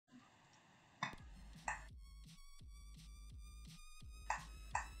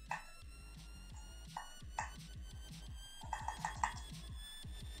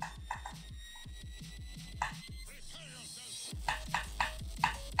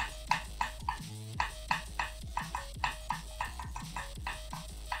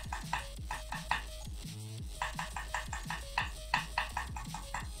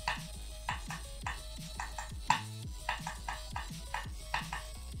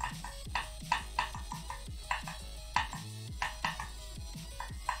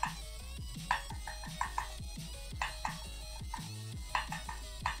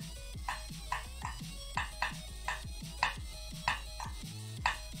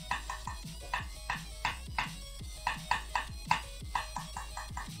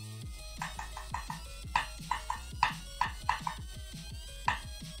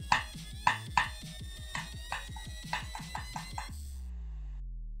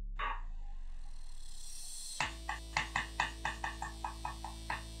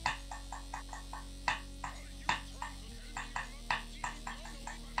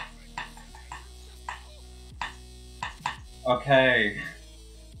Okay.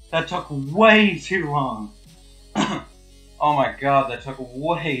 That took way too long. Oh my god, that took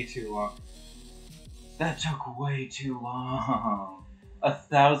way too long. That took way too long.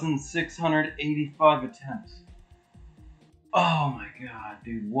 1,685 attempts. Oh my god,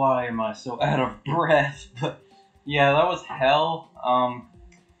 dude, why am I so out of breath? But yeah, that was hell.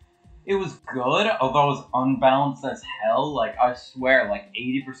 It was good, although it was unbalanced as hell. Like, I swear, like,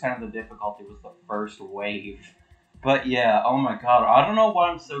 80% of the difficulty was the first wave. But yeah, oh my god, I don't know why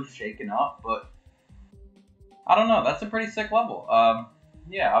I'm so shaken up, but I don't know, that's a pretty sick level.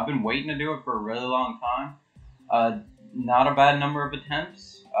 Yeah, I've been waiting to do it for a really long time. Not a bad number of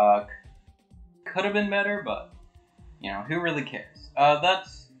attempts. Could have been better, but, you know, who really cares?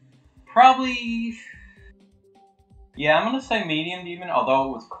 That's probably... Yeah, I'm gonna say Medium Demon, although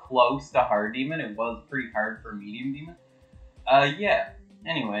it was close to Hard Demon, it was pretty hard for Medium Demon. Yeah.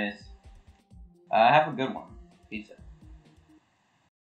 Anyways, have a good one. Peace out.